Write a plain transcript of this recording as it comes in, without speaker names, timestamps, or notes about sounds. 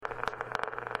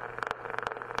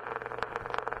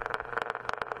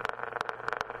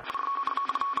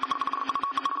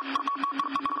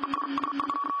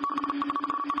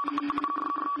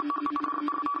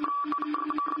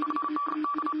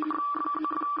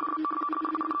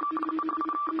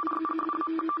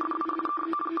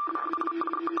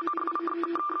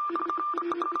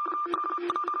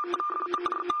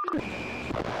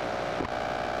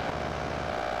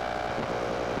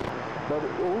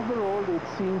overall it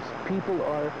seems people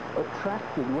are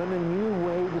attracted when a new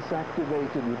wave is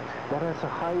activated that has a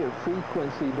higher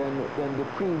frequency than the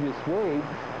previous wave,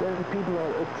 then people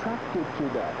are attracted to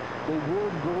that. They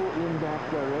will go in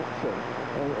that direction,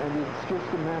 and it's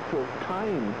just a matter of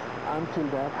time until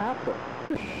that happens.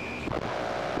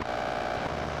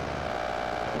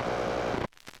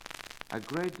 A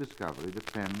great discovery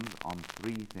depends on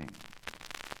three things: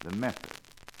 the method,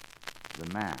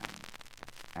 the man,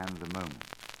 and the moment.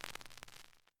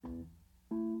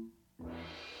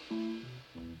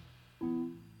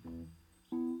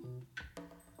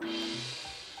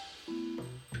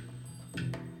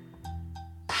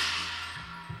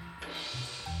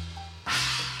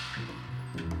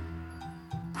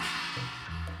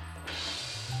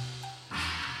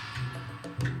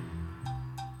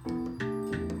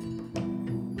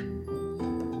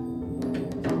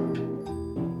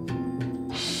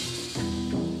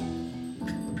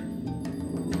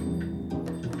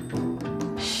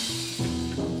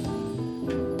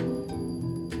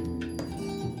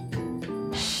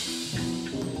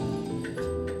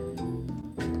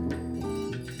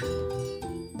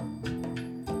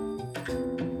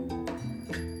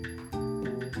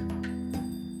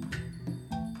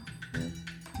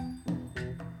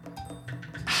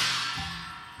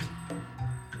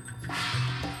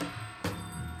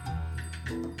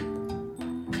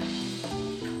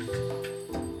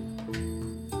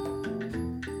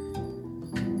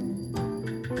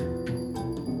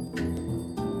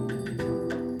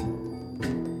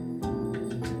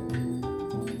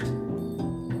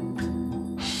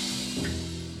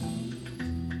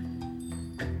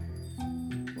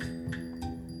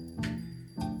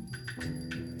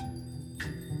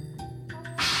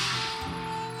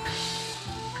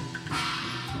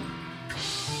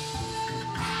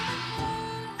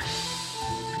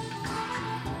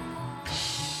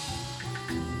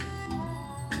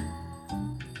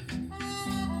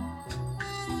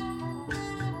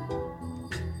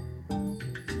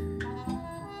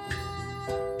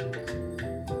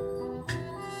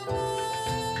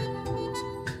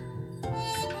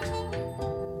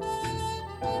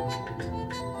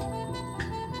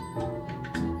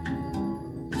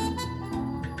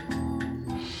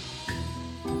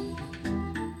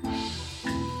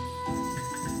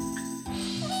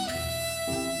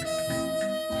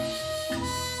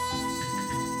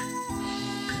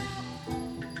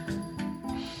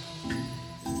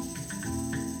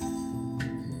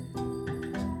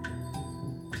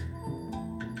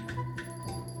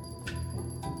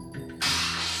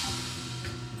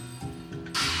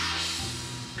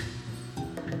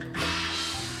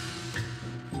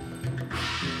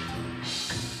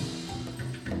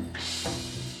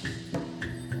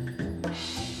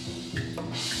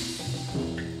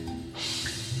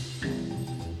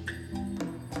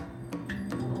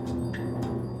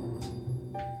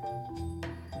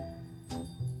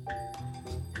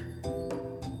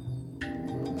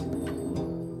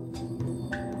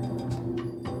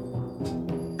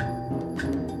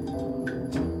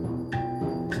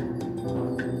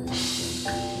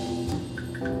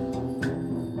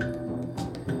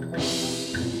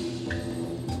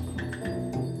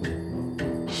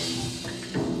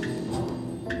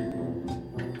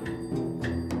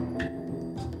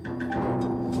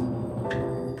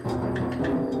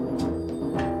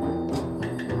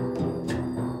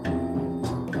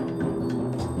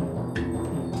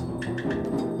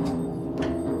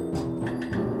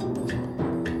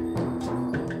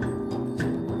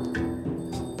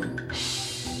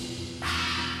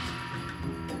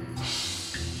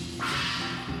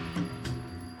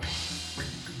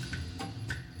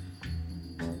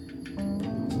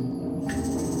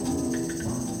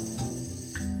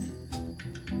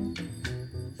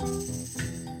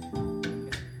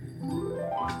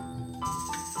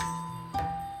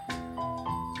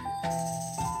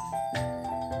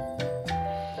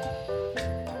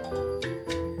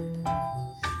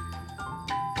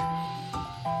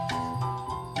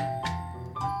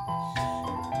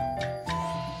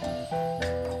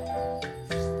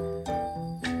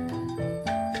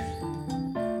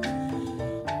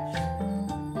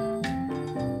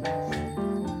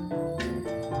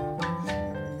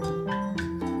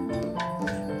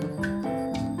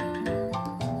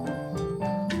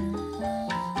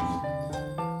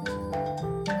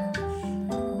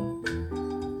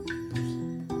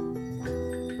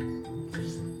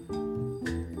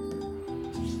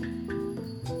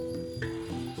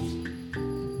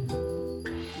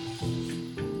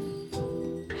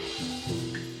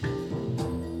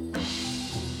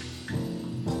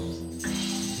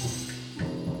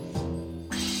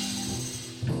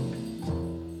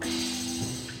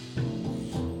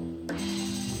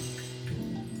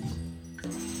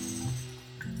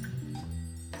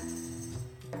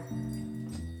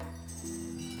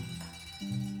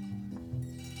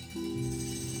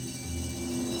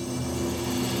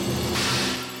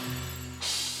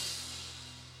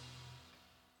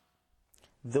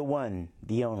 the one,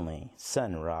 the only,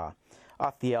 Sun Ra,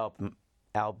 off the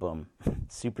album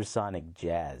Supersonic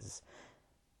Jazz.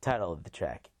 Title of the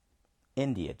track,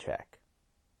 India Track.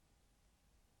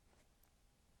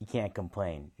 You can't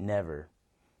complain, never,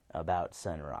 about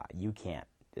Sun Ra. You can't.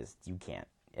 You can't.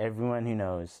 Everyone who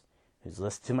knows, who's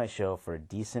listened to my show for a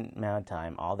decent amount of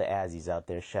time, all the Azzies out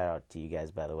there, shout out to you guys,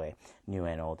 by the way, new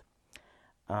and old.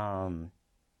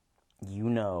 You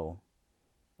know,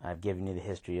 I've given you the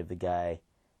history of the guy,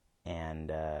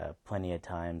 and plenty of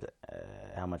times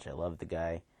how much I love the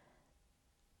guy.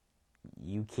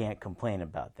 You can't complain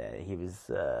about that. He was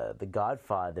the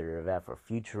godfather of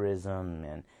Afrofuturism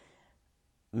and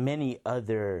many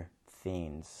other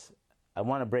things. I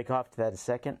want to break off to that in a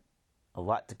second. A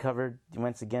lot to cover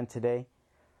once again today.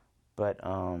 But,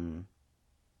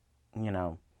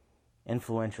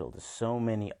 influential to so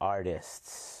many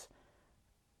artists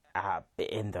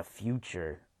in the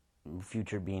future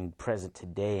being present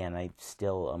today, and I'm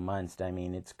still amongst. I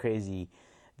mean, it's crazy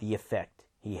the effect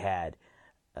he had.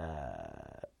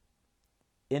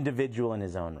 Individual in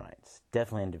his own rights.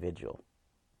 Definitely individual.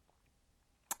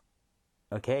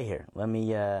 Okay, here. Let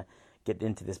me get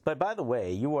into this. But by the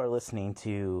way, you are listening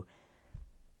to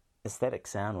Aesthetic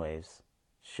Soundwaves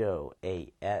Show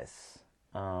AS.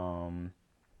 I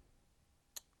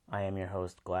am your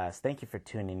host, Glas. Thank you for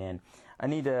tuning in. I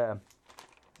need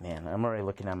I'm already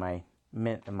looking at my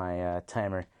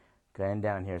timer going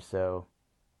down here, so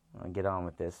I'll get on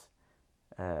with this.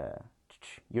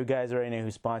 You guys already know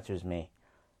who sponsors me.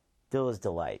 Dilla's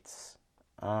Delights.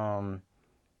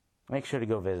 Make sure to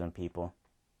go visit them, people.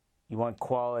 You want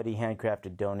quality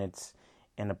handcrafted donuts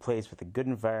in a place with a good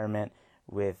environment,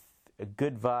 with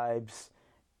good vibes,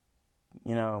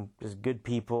 just good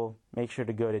people. Make sure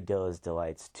to go to Dilla's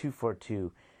Delights,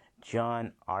 242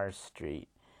 John R. Street,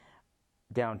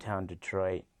 downtown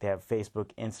Detroit. They have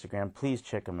Facebook, Instagram. Please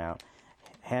check them out.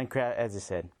 Handcraft, as I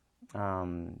said,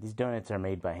 these donuts are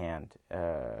made by hand,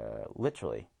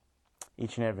 literally,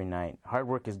 each and every night. Hard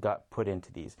work has got put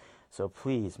into these, so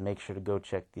please make sure to go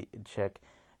check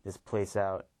this place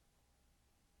out,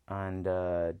 and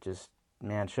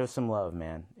show some love,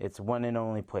 man. It's one and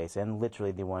only place, and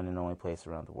literally the one and only place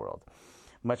around the world.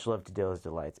 Much love to Dilla's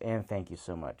Delights, and thank you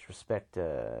so much. Respect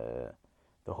the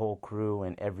whole crew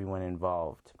and everyone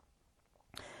involved.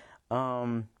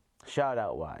 Shout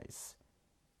out wise,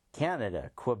 Canada,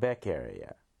 Quebec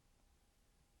area.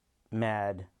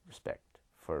 Mad respect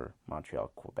for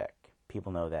Montreal, Quebec.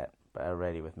 People know that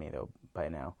already with me, though, by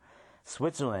now.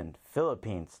 Switzerland,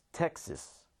 Philippines,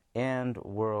 Texas, and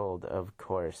world, of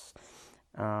course.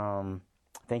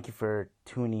 Thank you for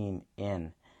tuning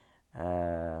in.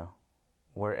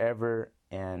 Wherever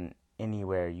and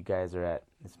anywhere you guys are at,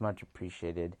 it's much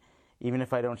appreciated. Even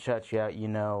if I don't shout you out,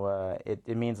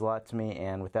 it means a lot to me,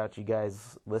 and without you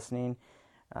guys listening,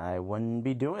 I wouldn't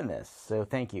be doing this. So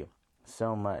thank you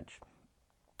so much.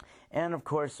 And of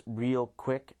course,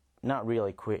 not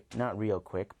real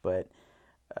quick, but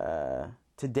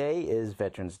today is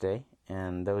Veterans Day,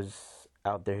 and those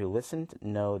out there who listened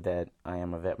know that I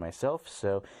am a vet myself,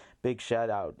 so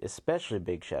especially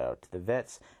big shout out to the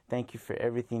vets. Thank you for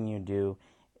everything you do,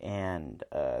 and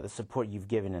the support you've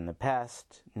given in the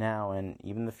past, now, and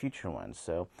even the future ones.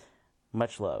 So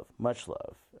much love.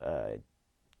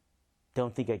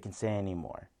 Don't think I can say any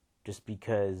more, just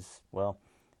because, well,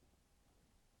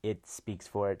 it speaks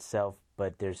for itself,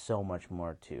 but there's so much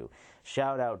more too.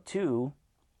 Shout out to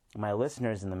my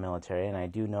listeners in the military, and I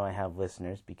do know I have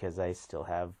listeners because I still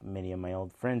have many of my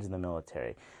old friends in the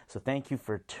military. So thank you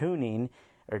for tuning,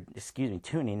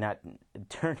 not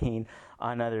turning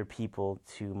on other people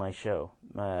to my show.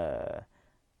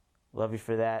 Love you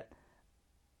for that.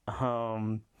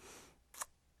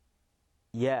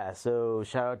 So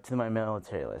shout out to my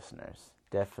military listeners.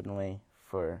 Definitely,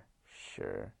 for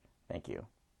sure. Thank you.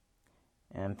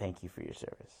 And thank you for your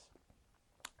service.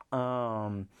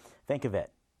 Thank a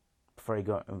vet. Before I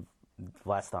go,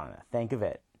 last on that, thank a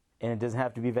vet. And it doesn't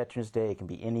have to be Veterans Day. It can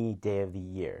be any day of the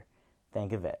year.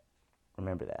 Thank a vet.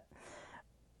 Remember that.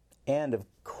 And of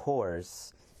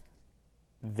course,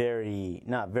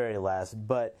 not very last,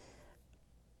 but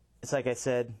it's like I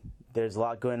said, there's a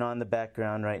lot going on in the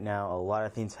background right now. A lot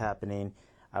of things happening.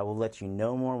 I will let you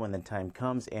know more when the time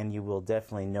comes, and you will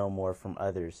definitely know more from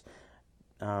others.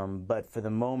 But for the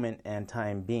moment and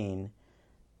time being,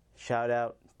 shout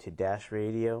out to Dash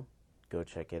Radio. Go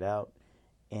check it out.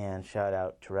 And shout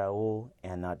out to Raul,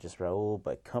 and not just Raul,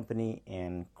 but company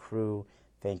and crew.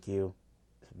 Thank you.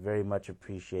 It's very much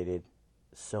appreciated.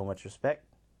 So much respect.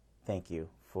 Thank you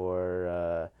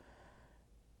for,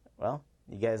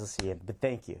 you guys will see it. But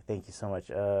thank you. Thank you so much.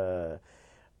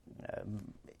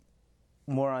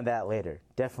 more on that later.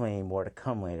 Definitely more to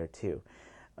come later, too.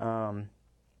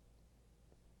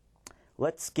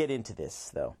 Let's get into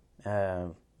this, though.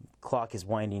 Clock is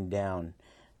winding down.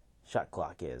 Shot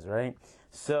clock is, right?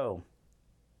 So,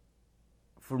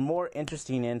 for more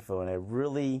interesting info, and I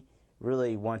really,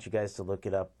 really want you guys to look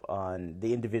it up on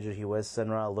the individual he was, Sun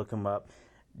Ra, look him up.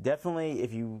 Definitely,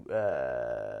 if you...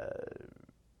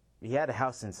 he had a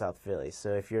house in South Philly,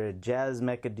 so if you're a jazz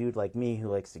mecca dude like me who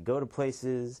likes to go to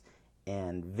places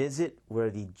and visit where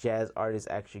the jazz artist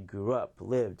actually grew up,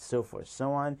 lived, so forth,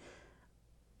 so on,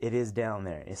 it is down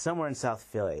there. It's somewhere in South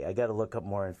Philly. I got to look up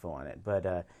more info on it,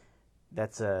 but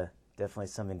that's definitely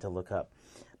something to look up.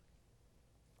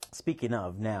 Speaking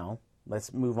of, now,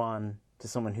 let's move on to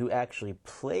someone who actually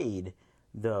played,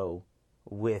 though,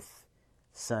 with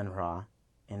Sun Ra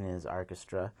in his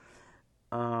orchestra.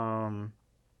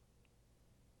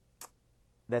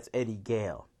 That's Eddie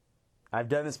Gale. I've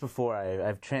done this before.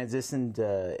 I've transitioned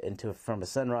from a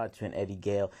Sun Ra to an Eddie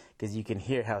Gale because you can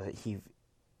hear how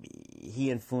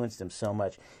he influenced him so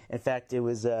much. In fact, it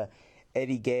was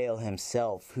Eddie Gale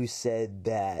himself who said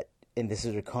that, and this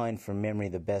is recalling from memory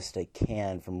the best I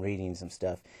can from reading some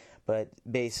stuff, but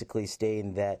basically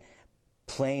stating that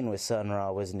playing with Sun Ra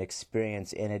was an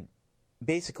experience and it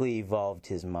basically evolved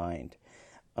his mind.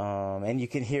 And you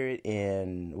can hear it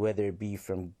in whether it be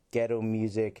from ghetto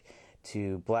music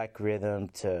to black rhythm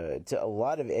to a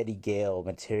lot of Eddie Gale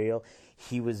material.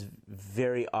 He was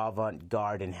very avant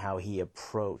garde in how he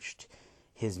approached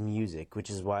his music, which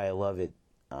is why I love it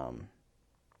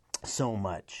so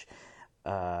much.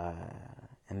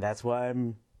 And that's why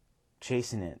I'm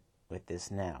chasing it with this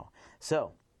now.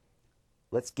 So,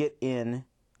 let's get in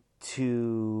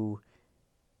to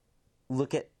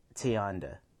look at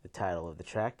Tianda, the title of the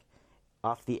track,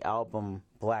 off the album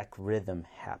Black Rhythm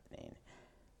Happening.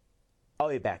 I'll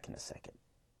be back in a second.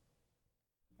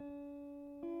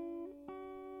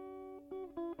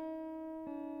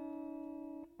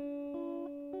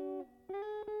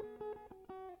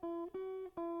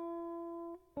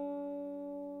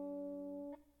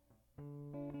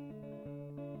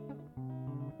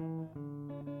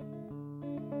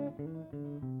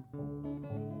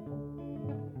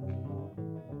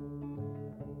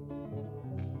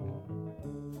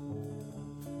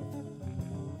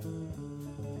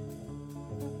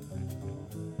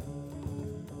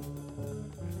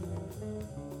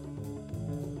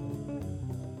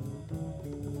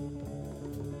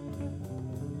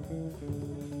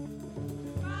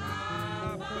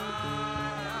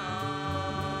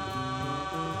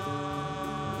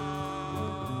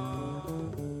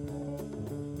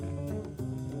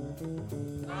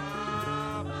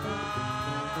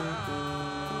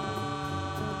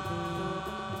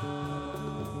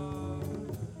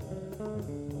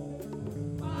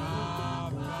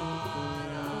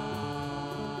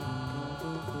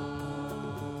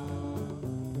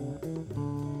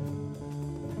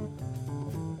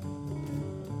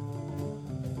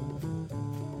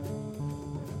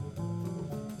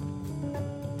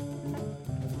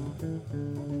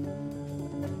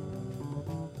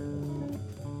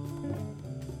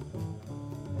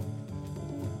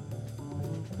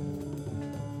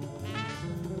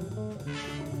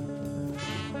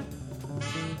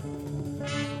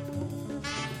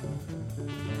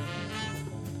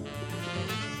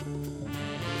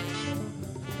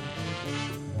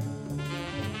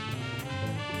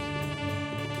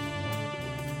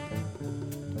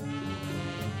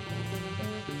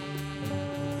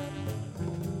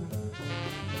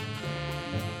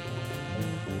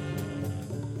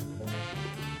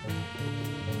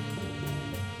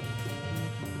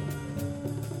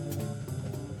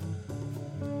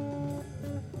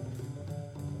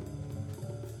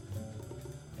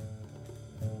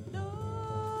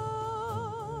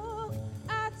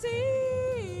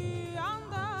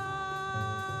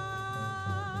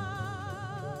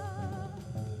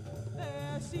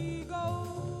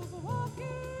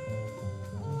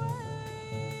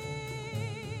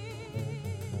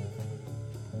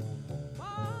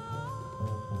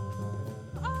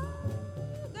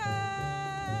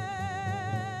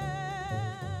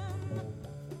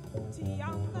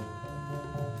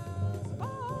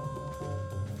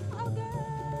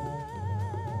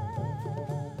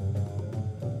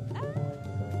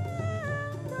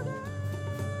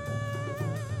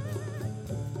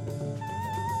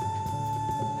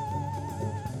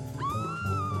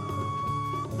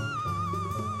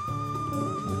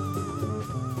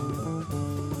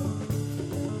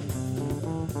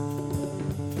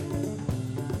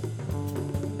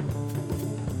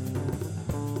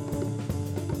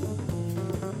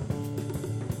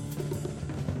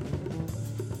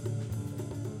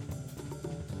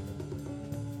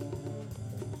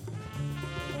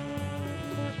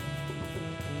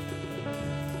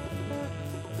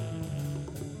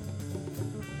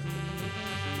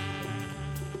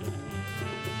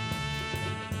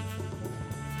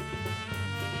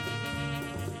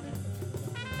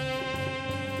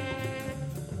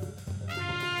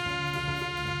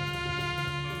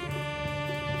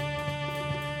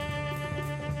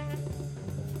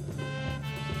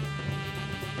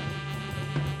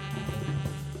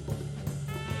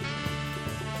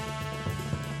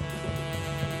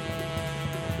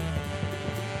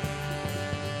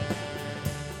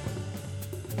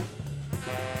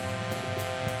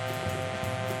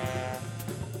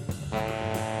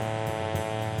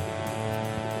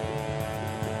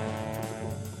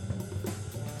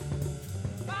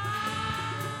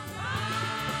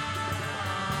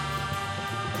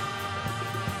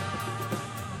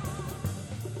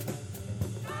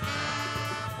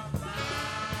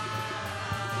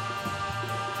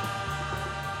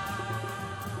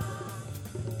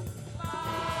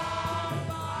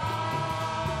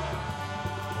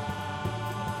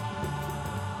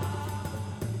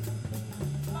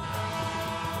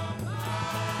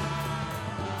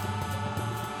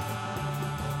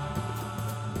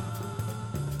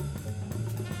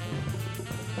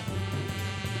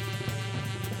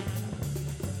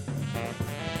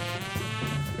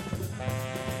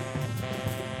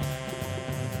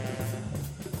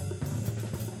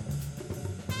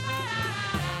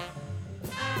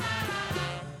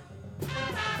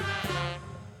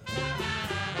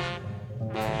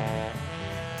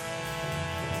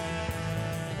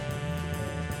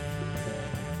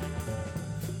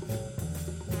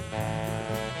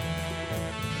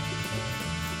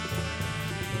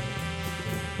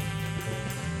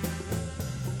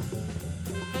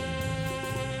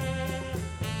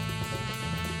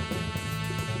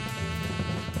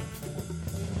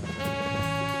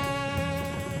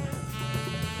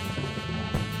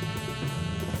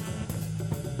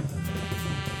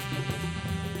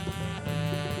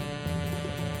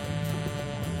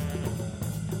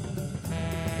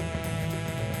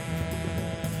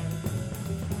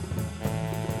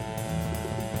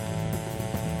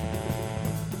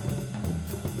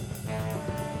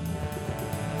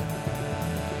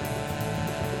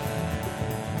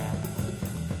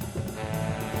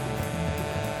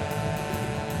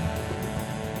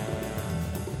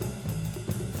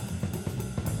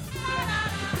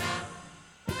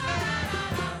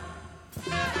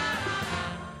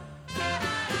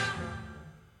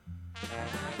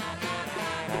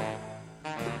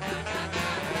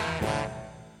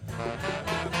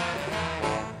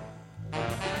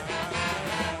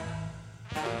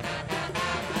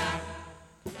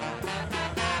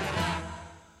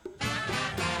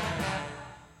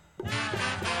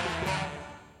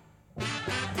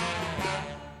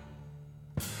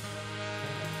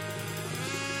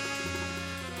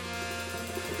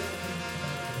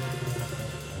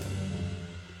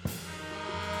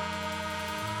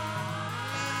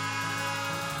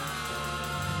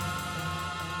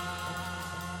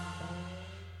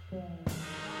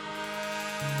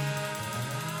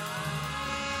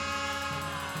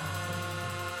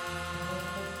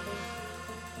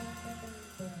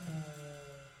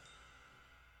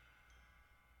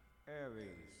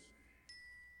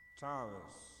 Taurus,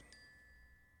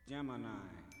 Gemini,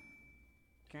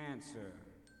 Cancer,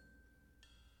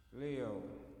 Leo,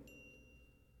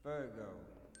 Virgo,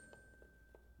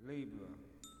 Libra,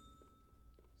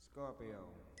 Scorpio,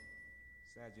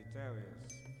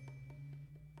 Sagittarius,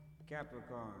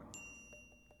 Capricorn,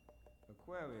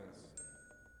 Aquarius,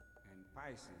 and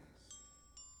Pisces.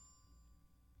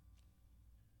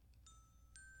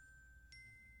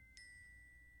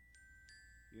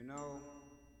 You know,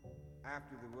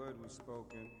 after the word was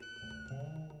spoken,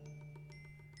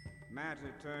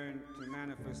 matter turned to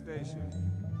manifestation.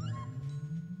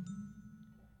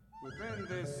 Within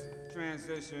this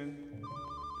transition,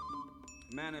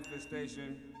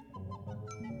 manifestation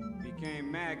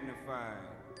became magnified,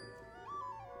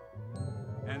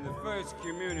 and the first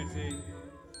community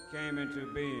came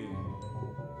into being.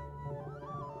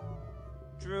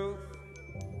 Truth,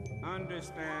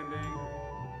 understanding,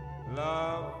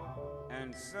 love,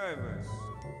 and service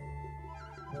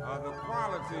are the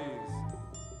qualities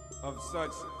of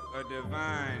such a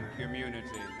divine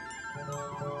community.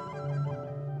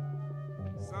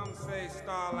 Some say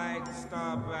starlight,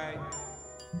 star bright.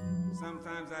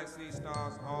 Sometimes I see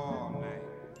stars all night.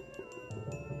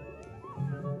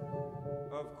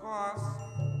 Of course,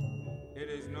 it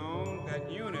is known that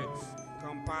units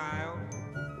compiled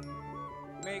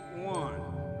make one.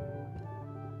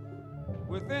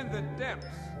 Within the depths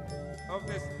of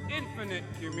this infinite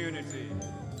community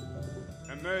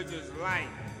emerges light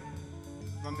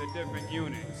from the different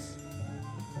units.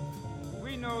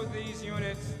 We know these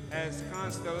units as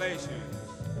constellations.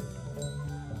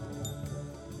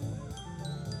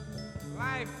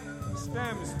 Life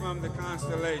stems from the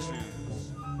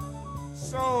constellations.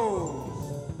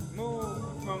 Souls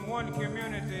move from one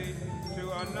community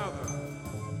to another.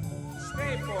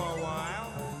 Stay for a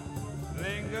while,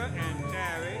 linger and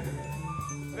tarry,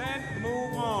 then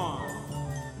move on.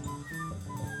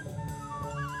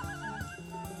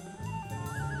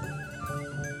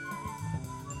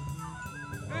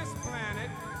 This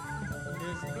planet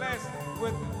is blessed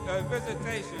with a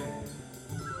visitation.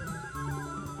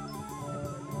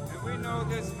 And we know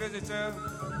this visitor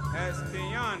as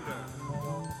Tianda.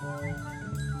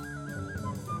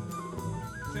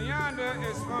 Tianda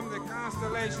is from the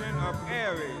constellation of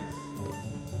Aries,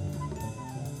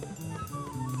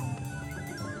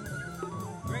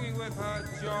 bringing with her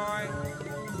joy,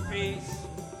 peace,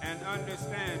 and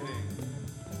understanding.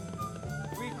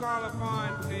 We call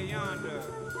upon Tianda,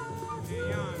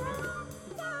 Tianda,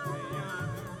 Tianda,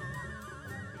 Tianda.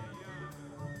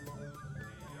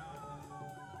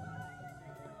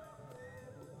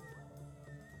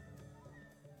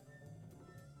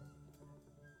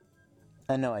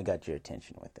 I know I got your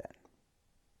attention with that.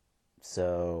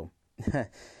 So,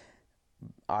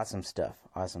 awesome stuff,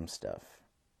 awesome stuff.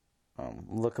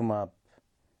 Look him up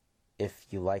if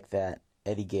you like that.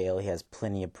 Eddie Gale, he has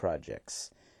plenty of projects.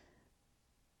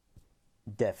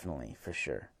 Definitely, for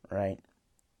sure, right?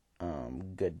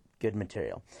 Good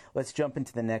material. Let's jump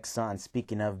into the next song.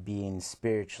 Speaking of being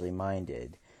spiritually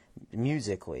minded,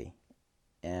 musically,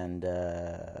 and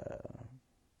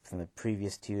from the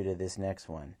previous two to this next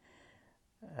one,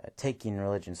 taking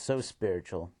religion so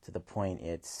spiritual to the point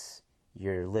it's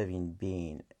your living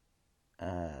being,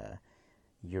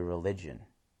 your religion,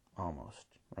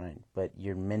 almost, right? But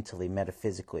you're mentally,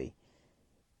 metaphysically,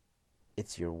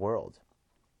 it's your world,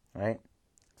 right?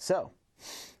 So,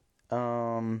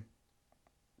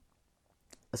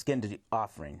 let's get into the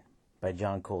Offering by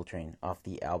John Coltrane off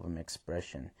the album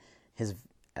Expression.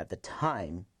 At the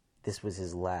time, this was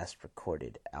his last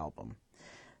recorded album.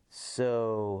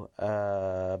 So,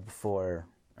 before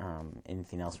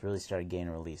anything else really started getting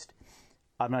released,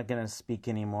 I'm not going to speak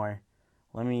anymore.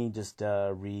 Let me just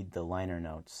read the liner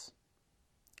notes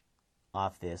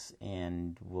off this,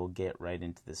 and we'll get right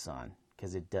into the song,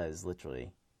 because it does,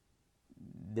 literally.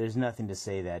 There's nothing to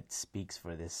say that speaks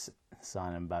for this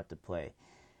song I'm about to play.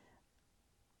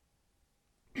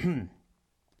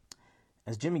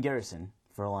 As Jimmy Garrison,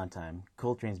 for a long time,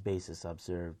 Coltrane's bassist,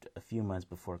 observed a few months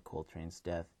before Coltrane's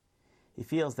death, he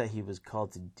feels that he was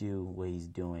called to do what he's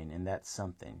doing, and that's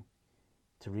something,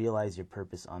 to realize your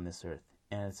purpose on this earth,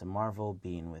 and it's a marvel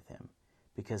being with him,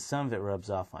 because some of it rubs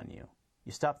off on you.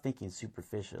 You stop thinking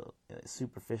superficially,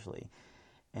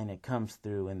 and it comes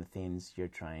through in the things you're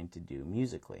trying to do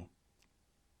musically.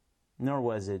 Nor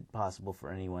was it possible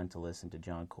for anyone to listen to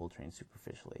John Coltrane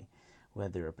superficially,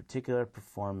 whether a particular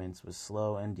performance was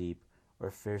slow and deep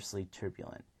or fiercely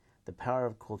turbulent. The power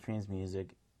of Coltrane's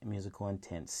musical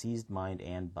intent seized mind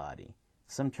and body.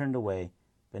 Some turned away,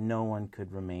 but no one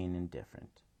could remain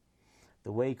indifferent.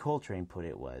 The way Coltrane put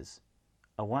it was,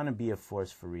 I want to be a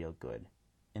force for real good.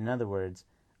 In other words,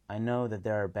 I know that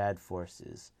there are bad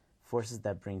forces, forces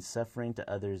that bring suffering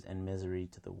to others and misery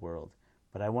to the world,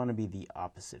 but I want to be the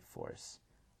opposite force.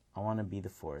 I want to be the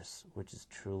force which is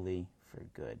truly for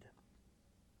good.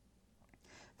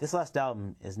 This last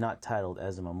album is not titled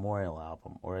as a memorial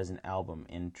album or as an album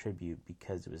in tribute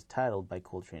because it was titled by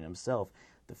Coltrane himself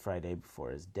the Friday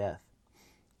before his death.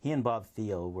 He and Bob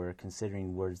Thiele were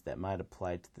considering words that might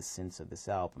apply to the sense of this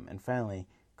album, and finally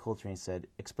Coltrane said,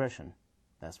 "Expression.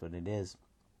 That's what it is."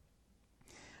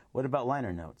 "What about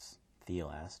liner notes?"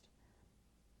 Thiele asked.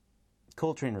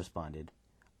 Coltrane responded,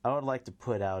 "I would like to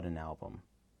put out an album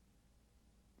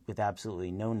with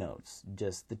absolutely no notes,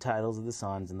 just the titles of the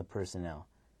songs and the personnel.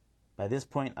 By this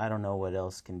point, I don't know what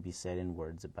else can be said in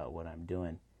words about what I'm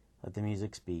doing. Let the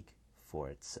music speak for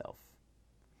itself."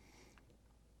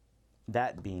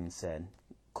 That being said,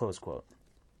 close quote.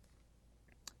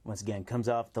 Once again, comes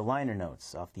off the liner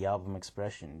notes, off the album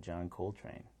Expression, John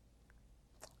Coltrane.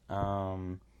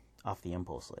 Off the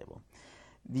Impulse label.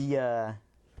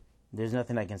 There's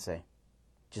nothing I can say.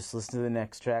 Just listen to the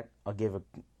next track. I'll give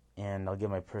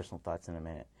my personal thoughts in a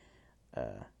minute.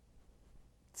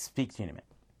 Speak to you in a minute.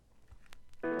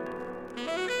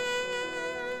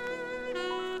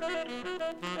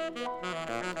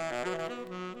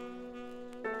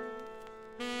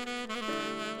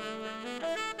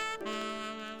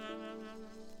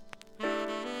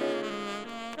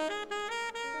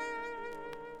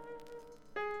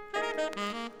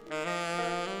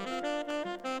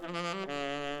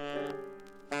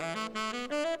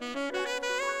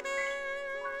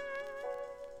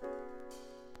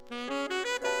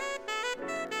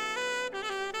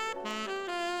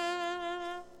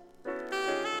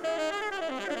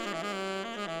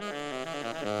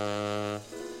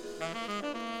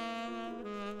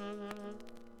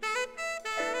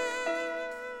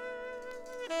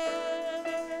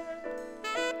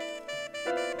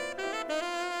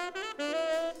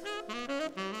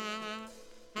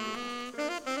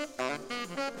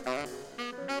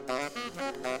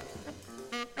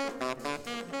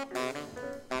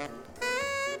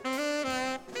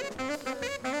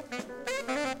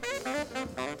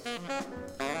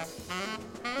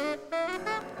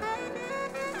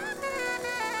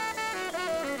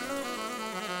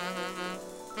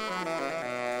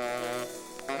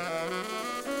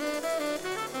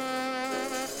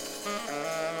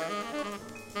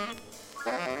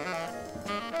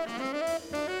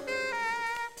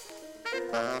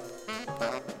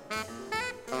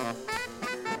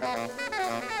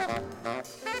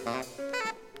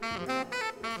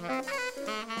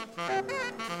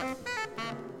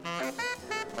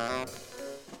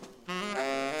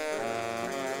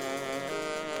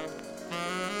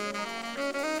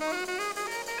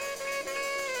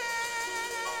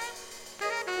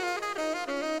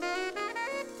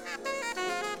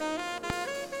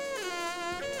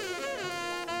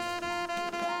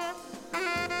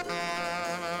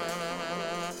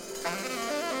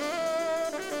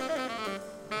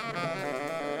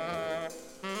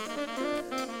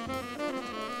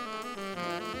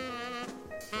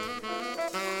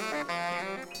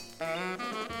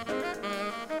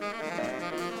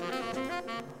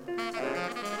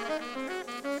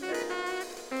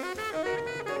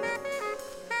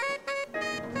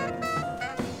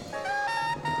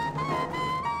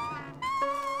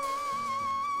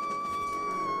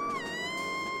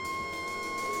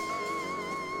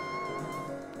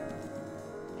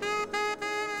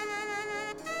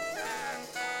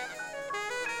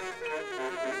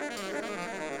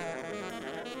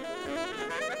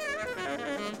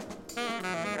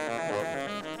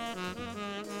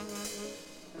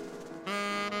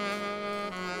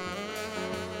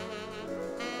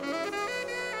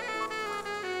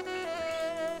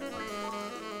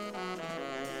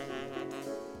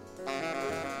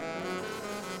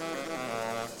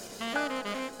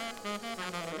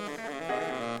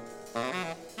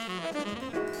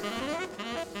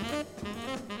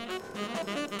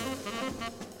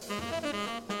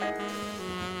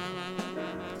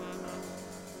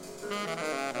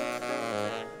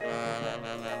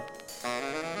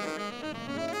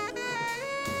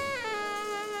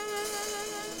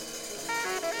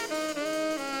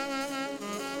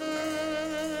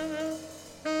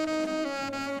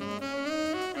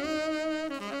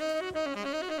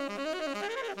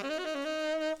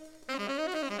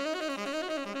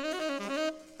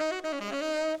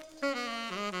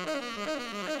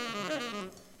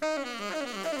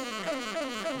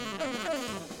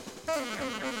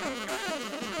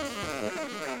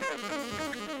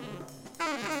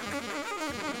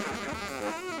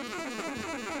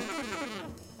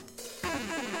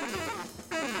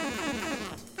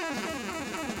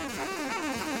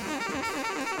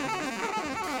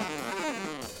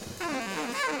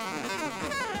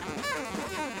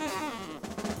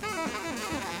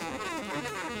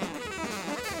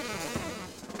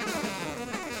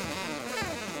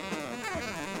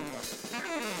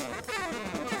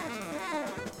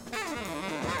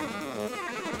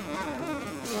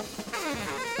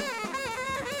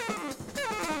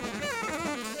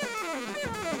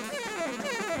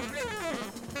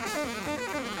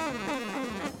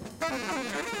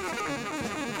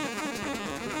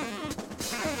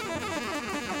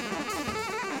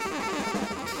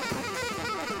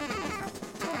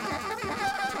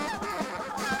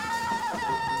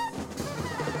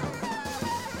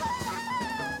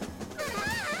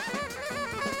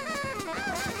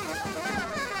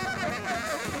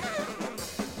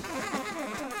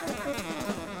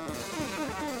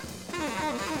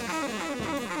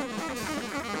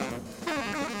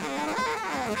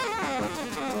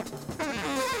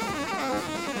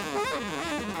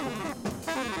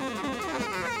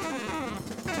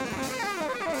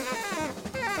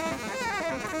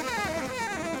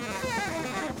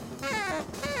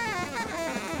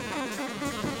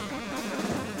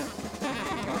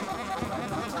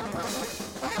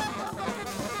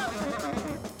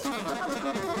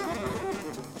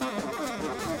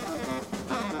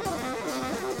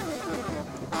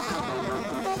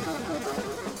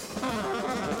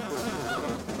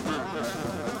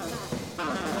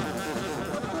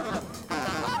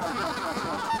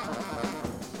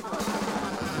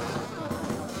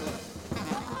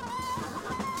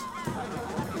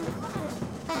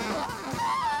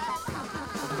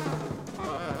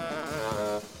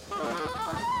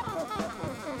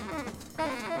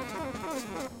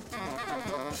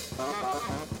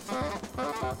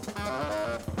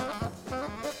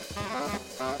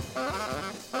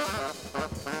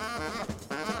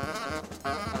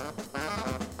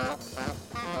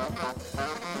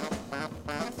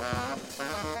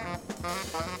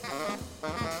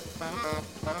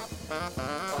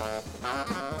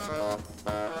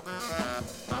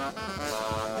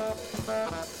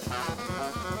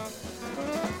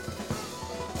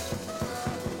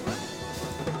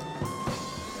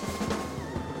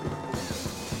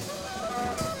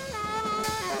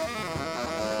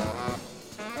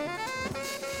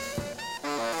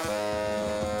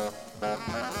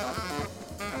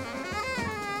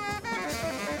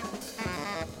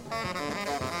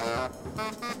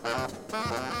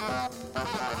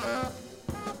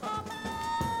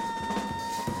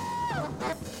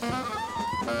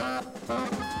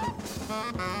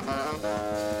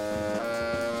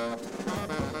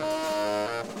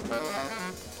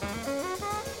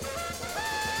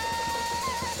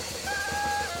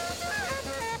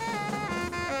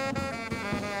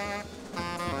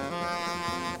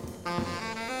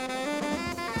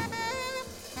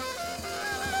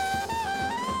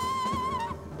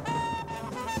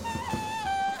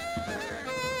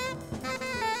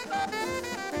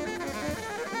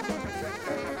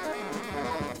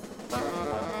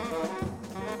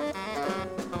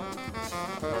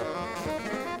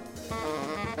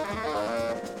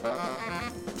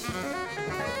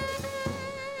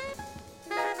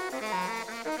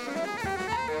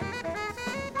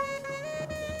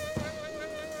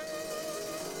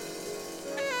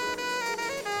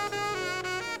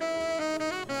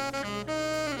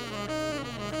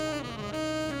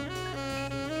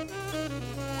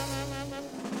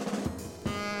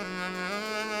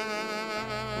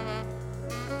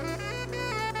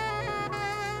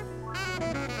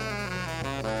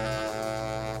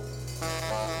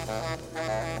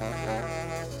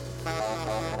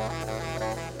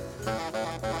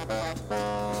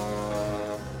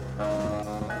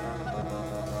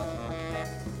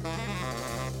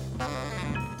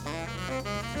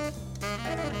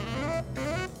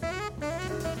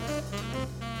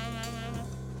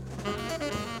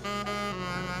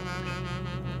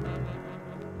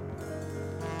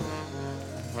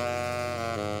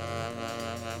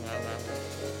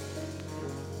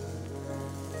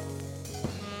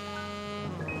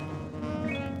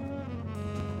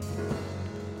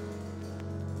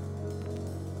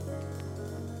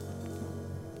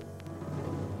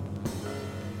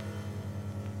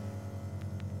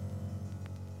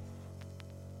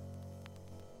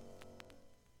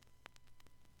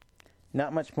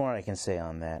 not much more I can say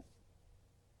on that.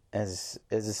 As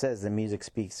it says, the music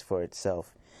speaks for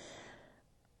itself.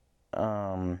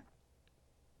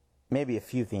 Maybe a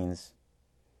few things.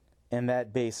 And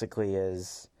that basically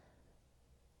is,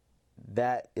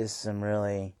 that is some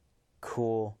really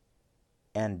cool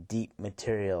and deep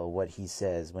material, what he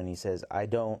says when he says, I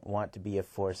don't want to be a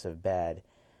force of bad.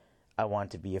 I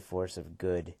want to be a force of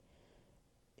good.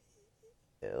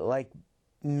 Like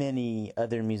many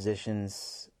other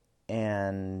musicians,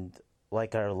 and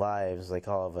like our lives, like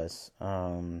all of us,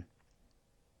 that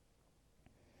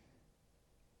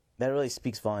really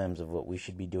speaks volumes of what we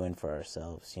should be doing for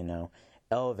ourselves, you know.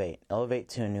 Elevate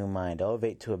to a new mind,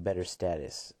 elevate to a better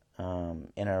status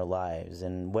in our lives,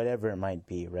 and whatever it might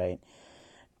be, right?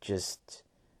 Just,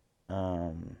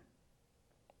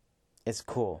 it's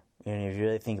cool, you know, if you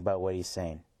really think about what he's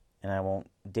saying, and I won't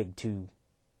dig too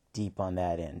deep on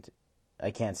that end.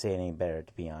 I can't say it any better,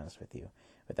 to be honest with you,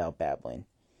 without babbling.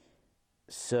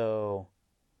 So,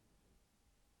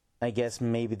 I guess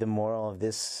maybe the moral of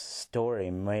this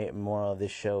story, moral of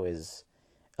this show is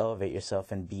elevate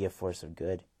yourself and be a force of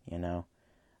good, you know.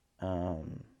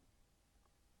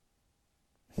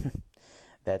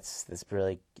 That's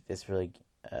really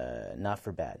not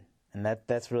for bad, and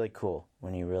that's really cool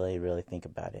when you really think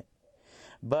about it.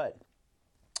 But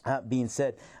that being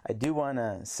said, I do want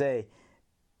to say,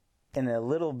 in a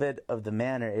little bit of the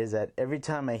manner, is that every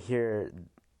time I hear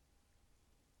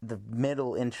the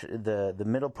middle the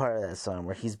middle part of that song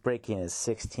where he's breaking his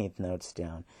 16th notes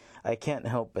down, I can't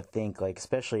help but think, like,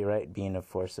 especially, right, being a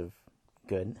force of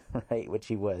good, right, which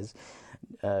he was,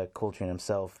 Coltrane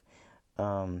himself,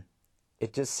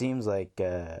 it just seems like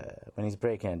when he's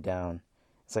breaking it down,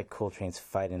 it's like Coltrane's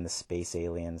fighting the space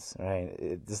aliens,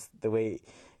 right? Just the way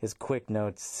his quick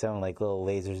notes sound like little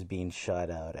lasers being shot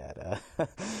out at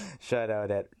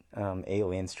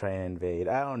aliens trying to invade.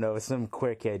 I don't know, some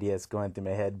quick ideas going through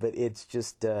my head, but it's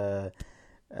just, you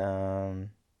know,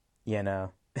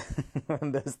 one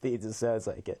of those things. It sounds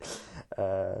like it.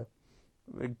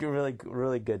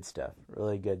 Really good stuff.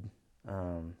 Really good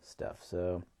stuff.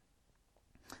 So,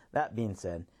 that being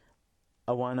said,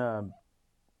 I want to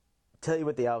tell you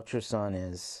what the outro song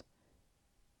is,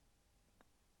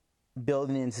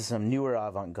 building into some newer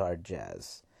Avant Garde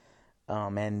Jazz.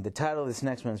 And the title of this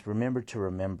next one is Remember to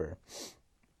Remember.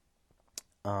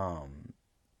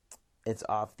 It's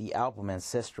off the album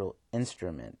Ancestral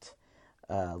Instrument.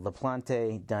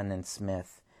 LaPlante, Dunn, and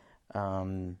Smith.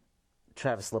 Travis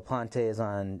LaPlante is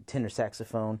on tenor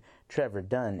saxophone. Trevor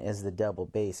Dunn is the double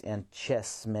bass. And Ches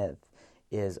Smith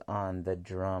is on the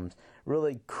drums.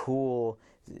 Really cool.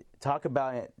 Talking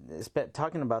about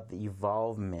the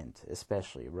evolvement,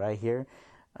 especially right here.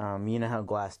 You know how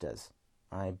Glas does.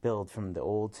 I build from the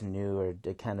old to new, or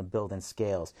to kind of build in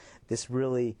scales. This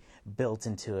really built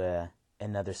into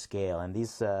another scale, and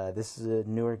this is a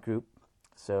newer group.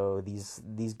 So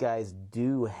these guys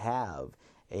do have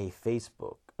a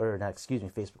Facebook, a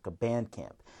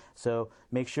Bandcamp. So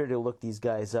make sure to look these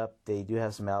guys up. They do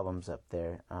have some albums up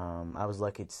there. I was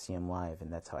lucky to see them live,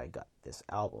 and that's how I got this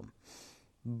album.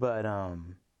 But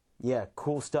yeah,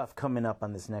 cool stuff coming up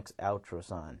on this next outro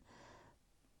song.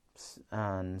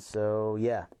 And so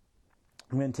yeah,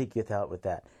 I'm going to take you out with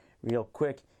that. Real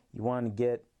quick, you want to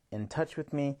get in touch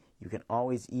with me, you can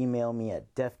always email me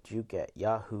at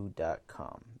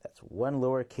defjuke@yahoo.com. That's one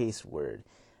lowercase word,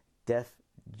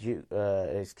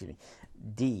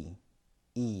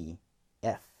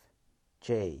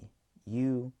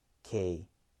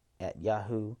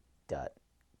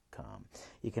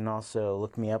 You can also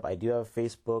look me up. I do have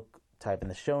Facebook. Type in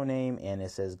the show name, and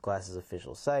it says Glas's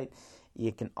official site.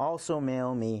 You can also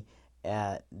mail me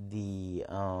at the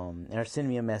or send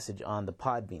me a message on the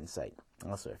Podbean site.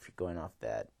 Also, if you're going off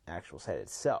that actual site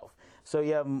itself. So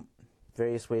you have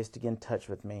various ways to get in touch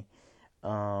with me.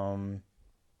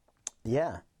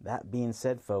 Yeah, that being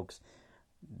said, folks,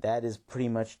 that is pretty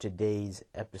much today's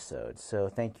episode. So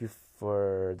thank you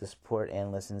for the support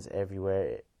and listens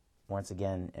everywhere. Once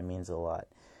again, it means a lot.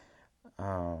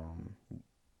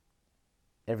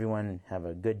 Everyone have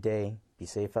a good day, be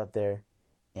safe out there,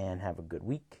 and have a good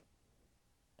week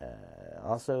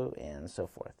also, and so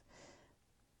forth.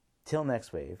 Till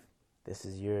next wave, this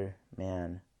is your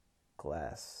man,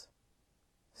 Glas,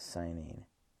 signing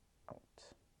out.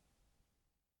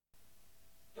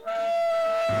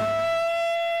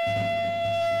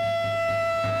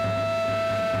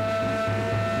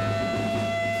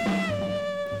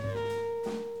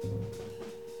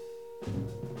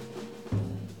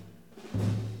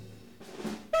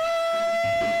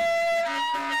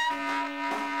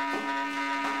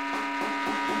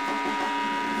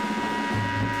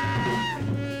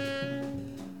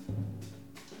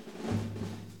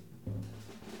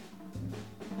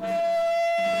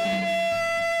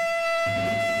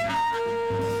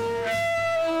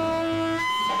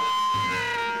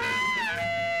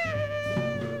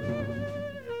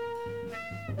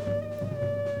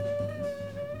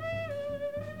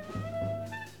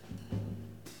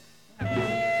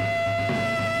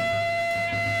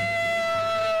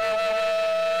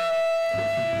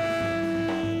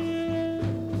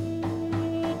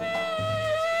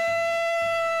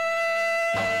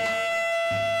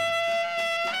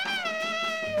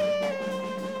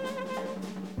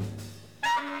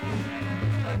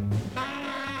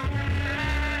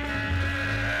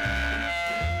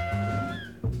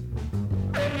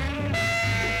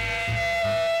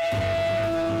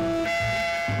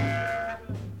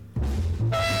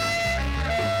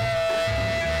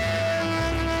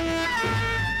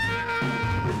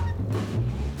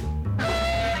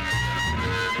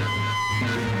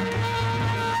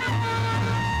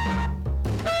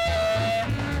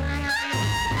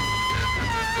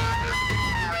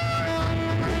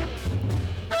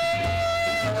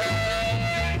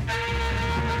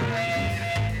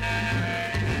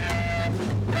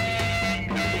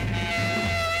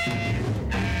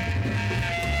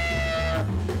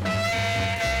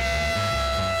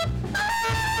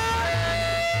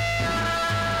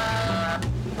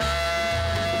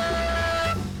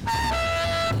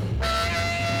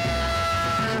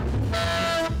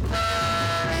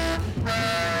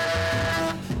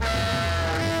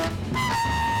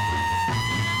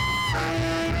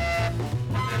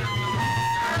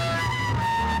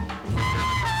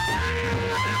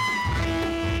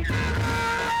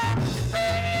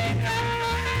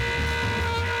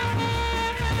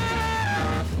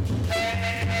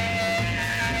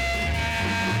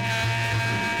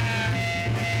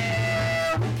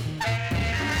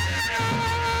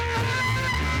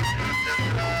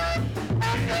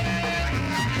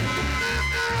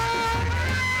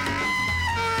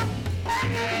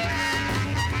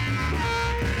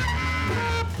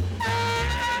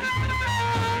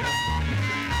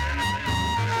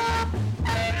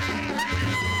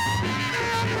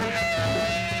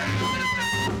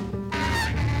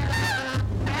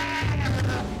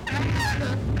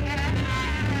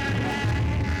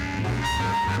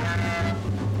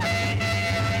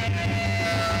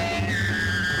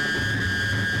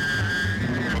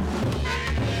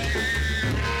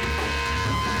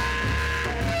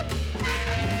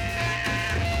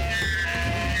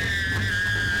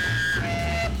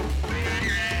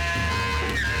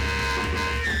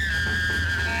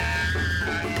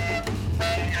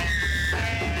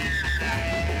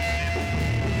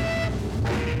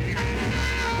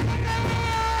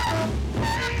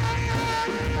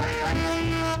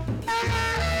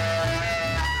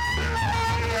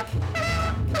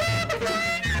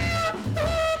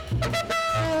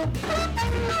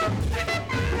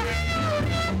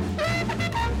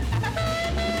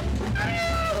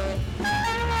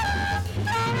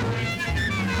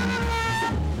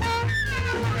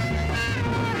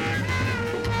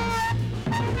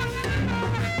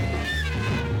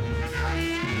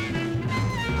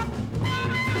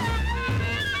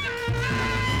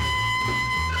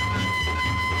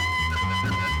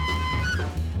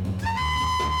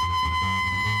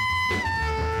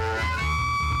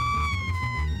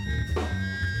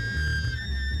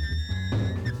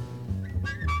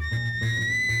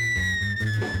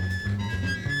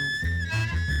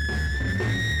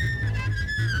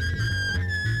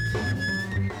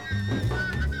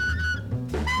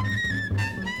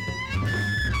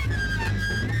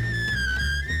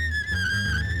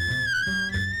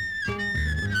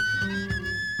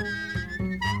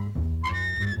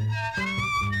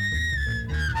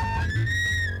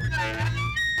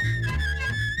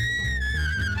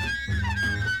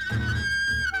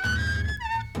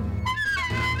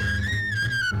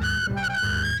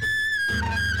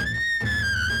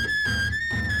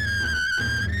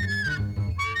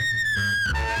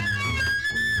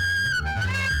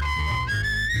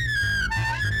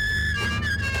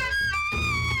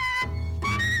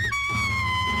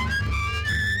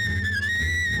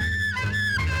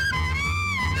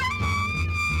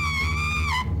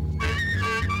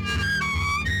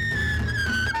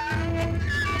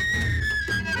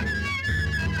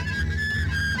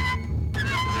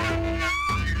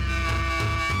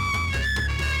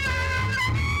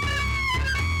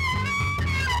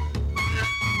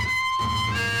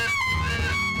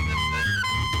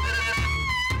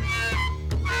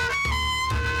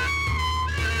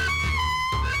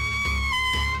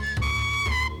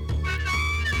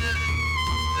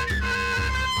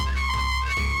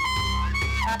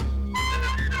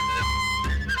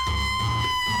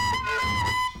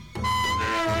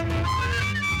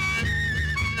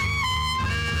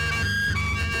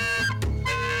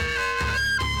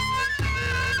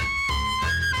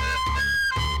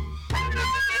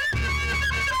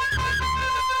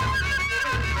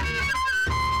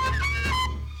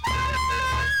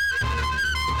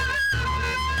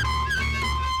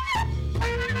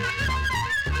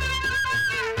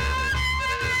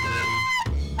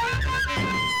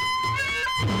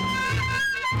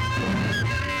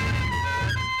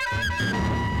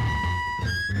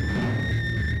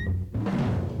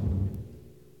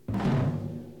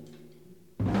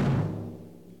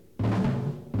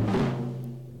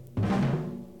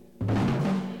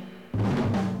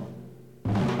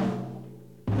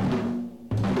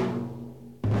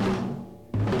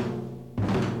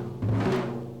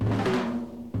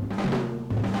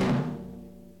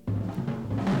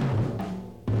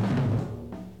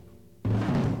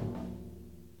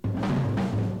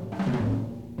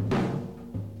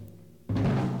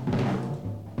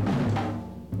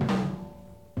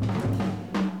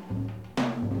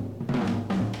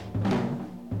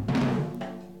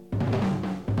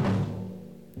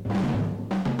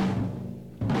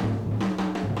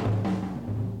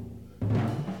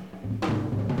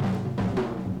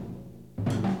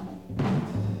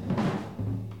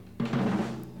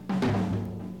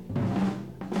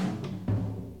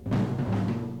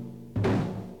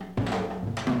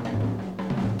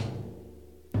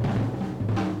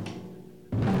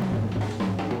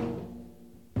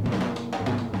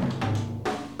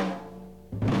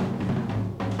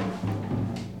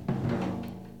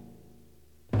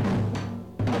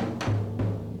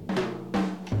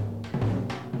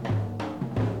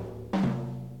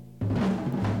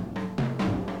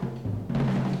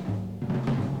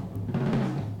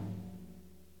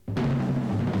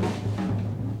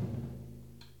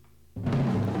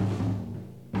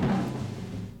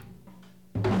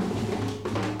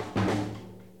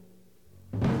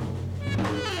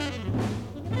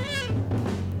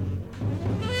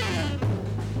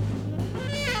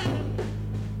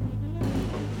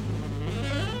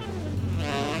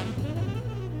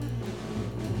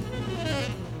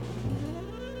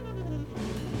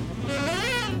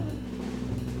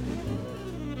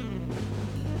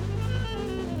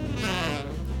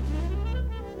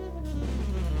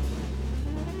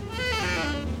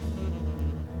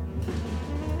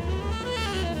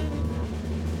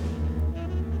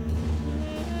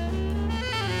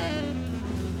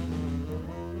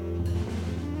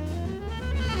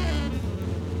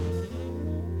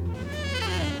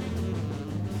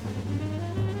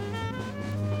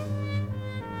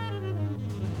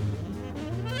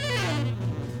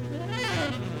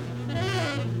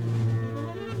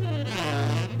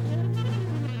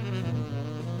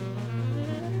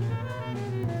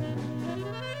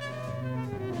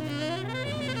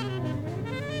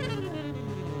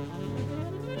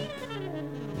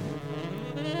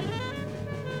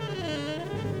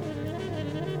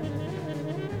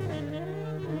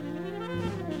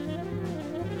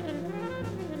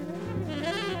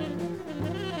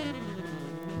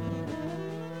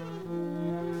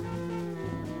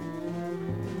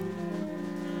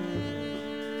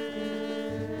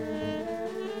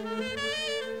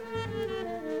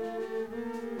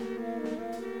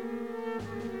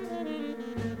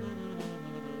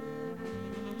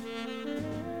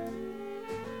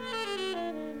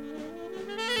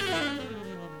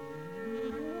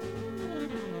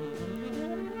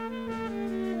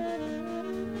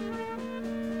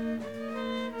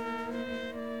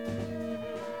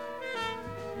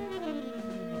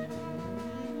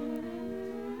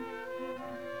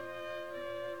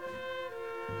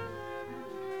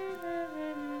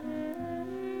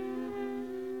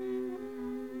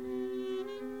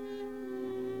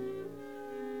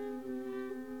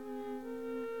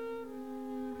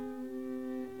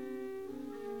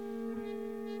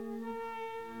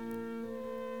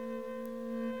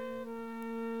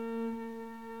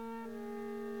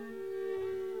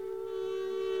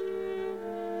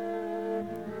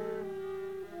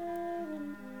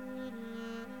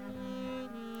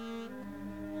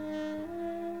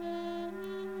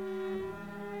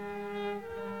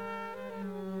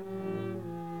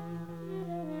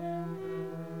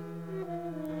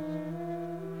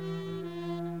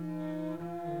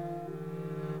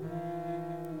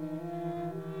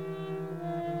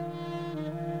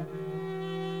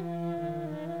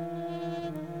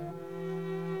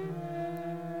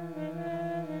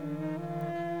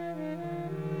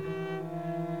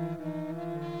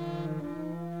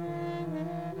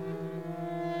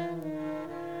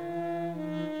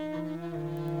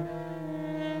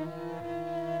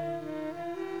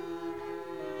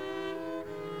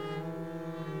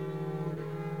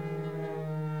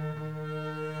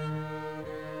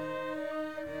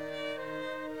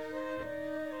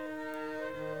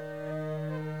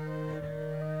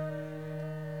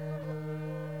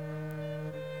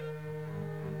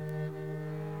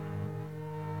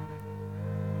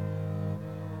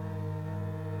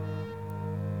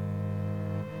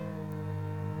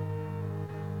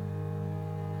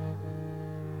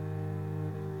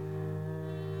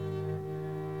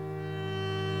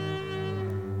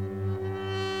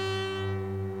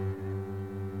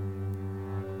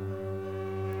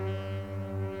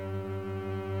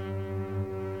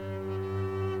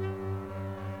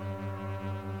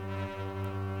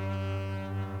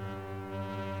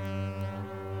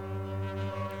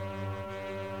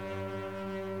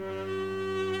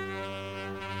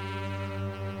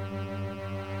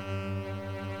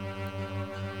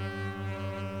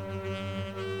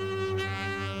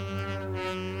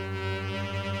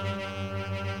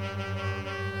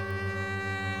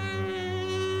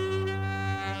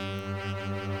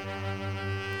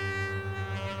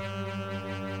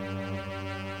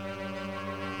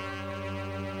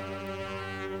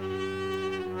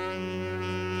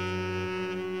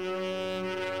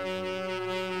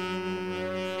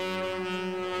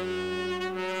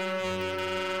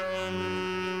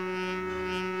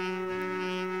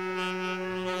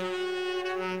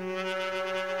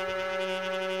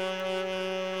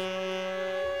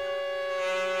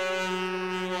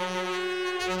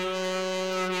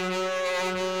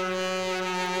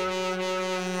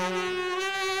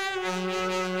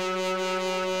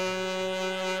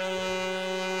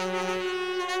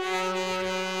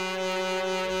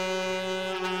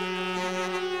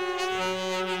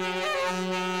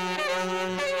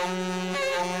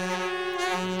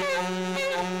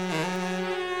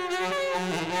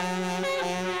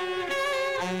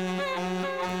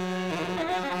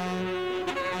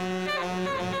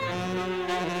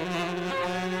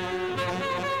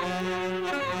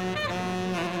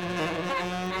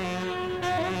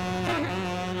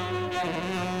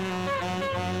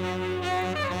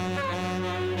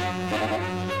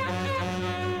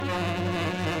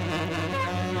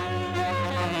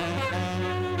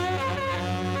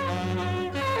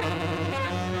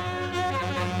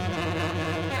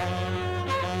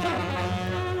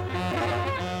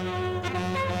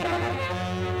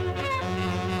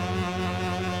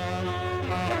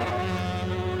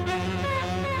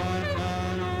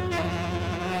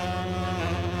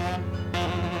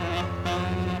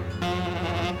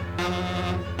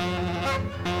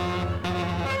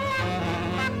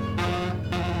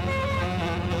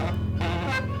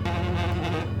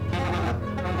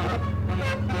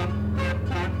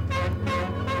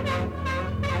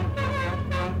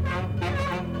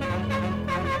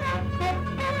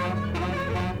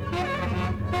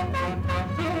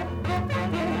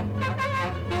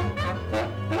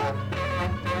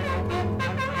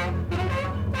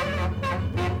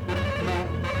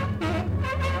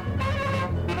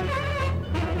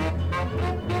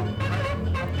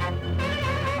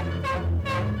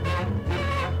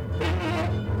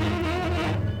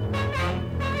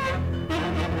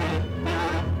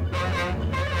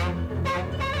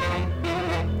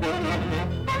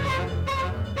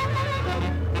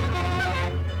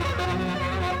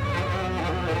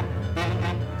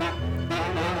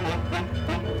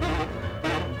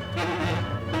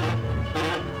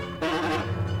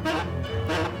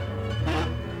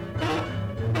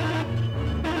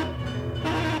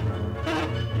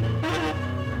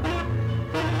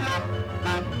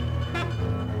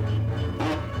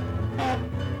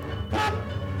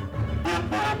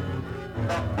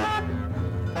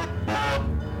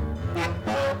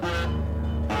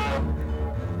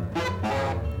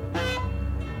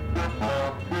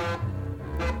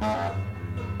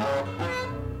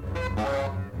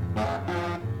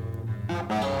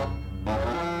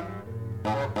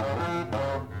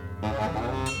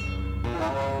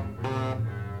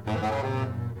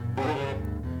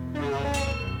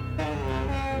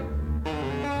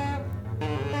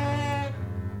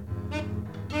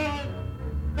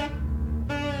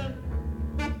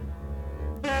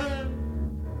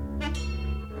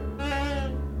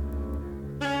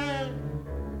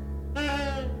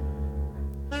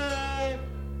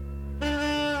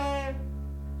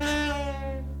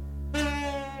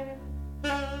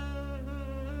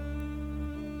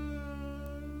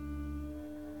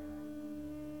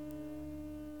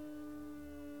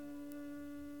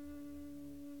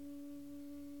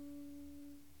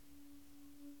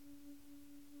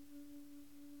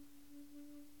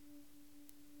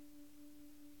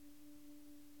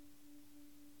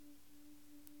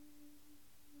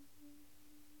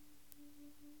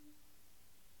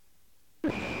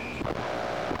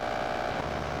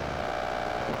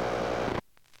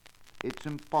 It's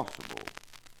impossible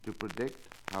to predict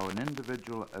how an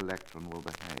individual electron will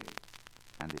behave,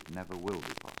 and it never will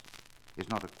be possible. It's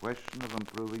not a question of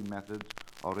improving methods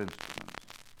or instruments.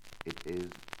 It is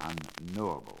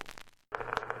unknowable.